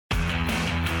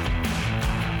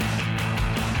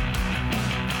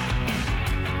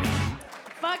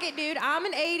Fuck it, dude. I'm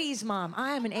an 80s mom.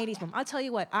 I am an 80s mom. I'll tell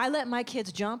you what, I let my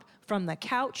kids jump from the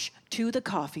couch to the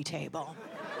coffee table.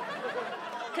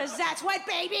 Because that's what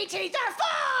baby teeth are for!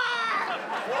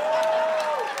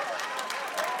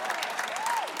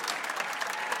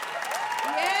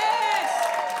 Yes!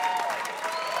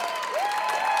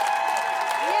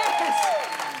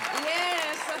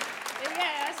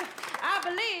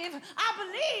 I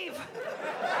believe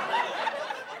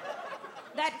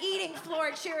that eating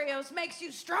floor Cheerios makes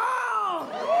you strong.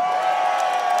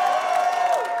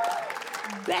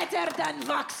 Better than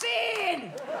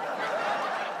vaccine.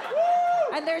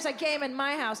 And there's a game in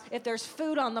my house. If there's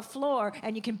food on the floor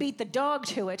and you can beat the dog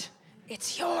to it,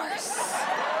 it's yours.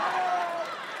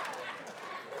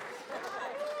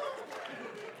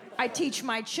 I teach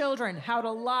my children how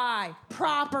to lie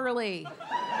properly.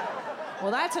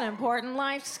 Well, that's an important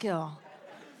life skill.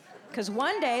 Because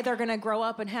one day they're gonna grow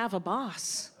up and have a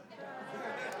boss.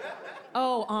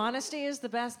 Oh, honesty is the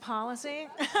best policy?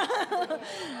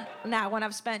 Now, when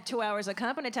I've spent 2 hours of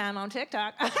company time on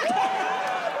TikTok. Yeah.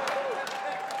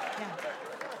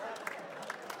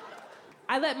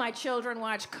 I let my children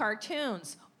watch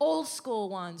cartoons. Old school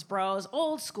ones, bros,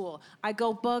 old school. I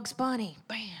go Bugs Bunny,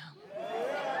 bam.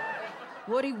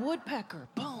 Woody Woodpecker,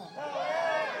 boom.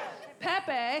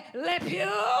 Pepe Le Pew.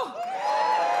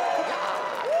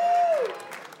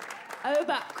 Oh,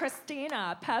 but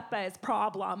Christina, Pepe's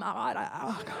problem.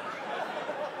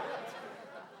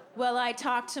 Well, I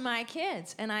talk to my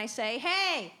kids and I say,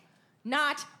 hey,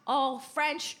 not all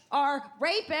French are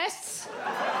rapists.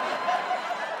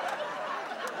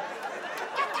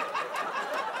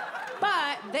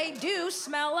 But they do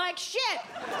smell like shit.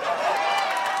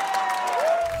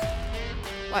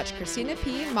 Watch Christina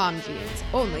P. Mom Jeans,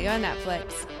 only on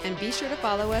Netflix. And be sure to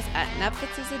follow us at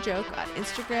Netflix is a Joke on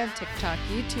Instagram, TikTok,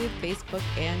 YouTube, Facebook,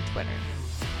 and Twitter.